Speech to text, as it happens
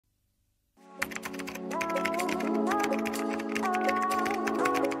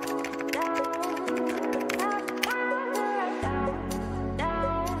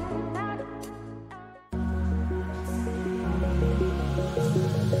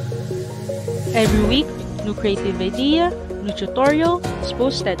Every week, new creative idea, new tutorial is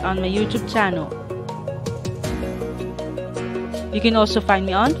posted on my YouTube channel. You can also find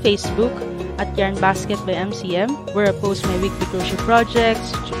me on Facebook at Yarn Basket by MCM, where I post my weekly crochet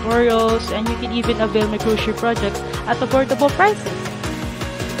projects, tutorials, and you can even avail my crochet projects at affordable prices.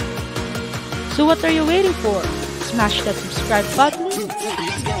 So what are you waiting for? Smash that subscribe button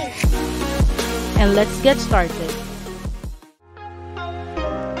and let's get started.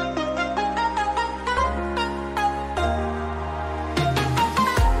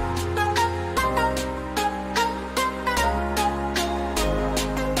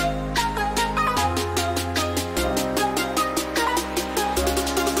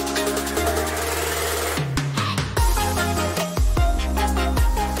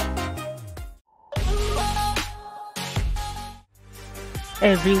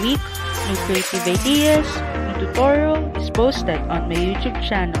 Every week, new creative ideas, new tutorial is posted on my YouTube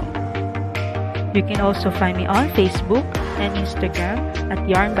channel. You can also find me on Facebook and Instagram at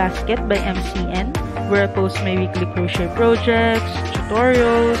Yarn Basket by MCN, where I post my weekly crochet projects,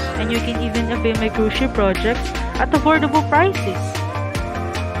 tutorials, and you can even avail my crochet projects at affordable prices.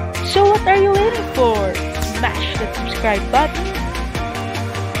 So what are you waiting for? Smash that subscribe button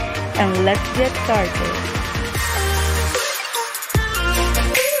and let's get started.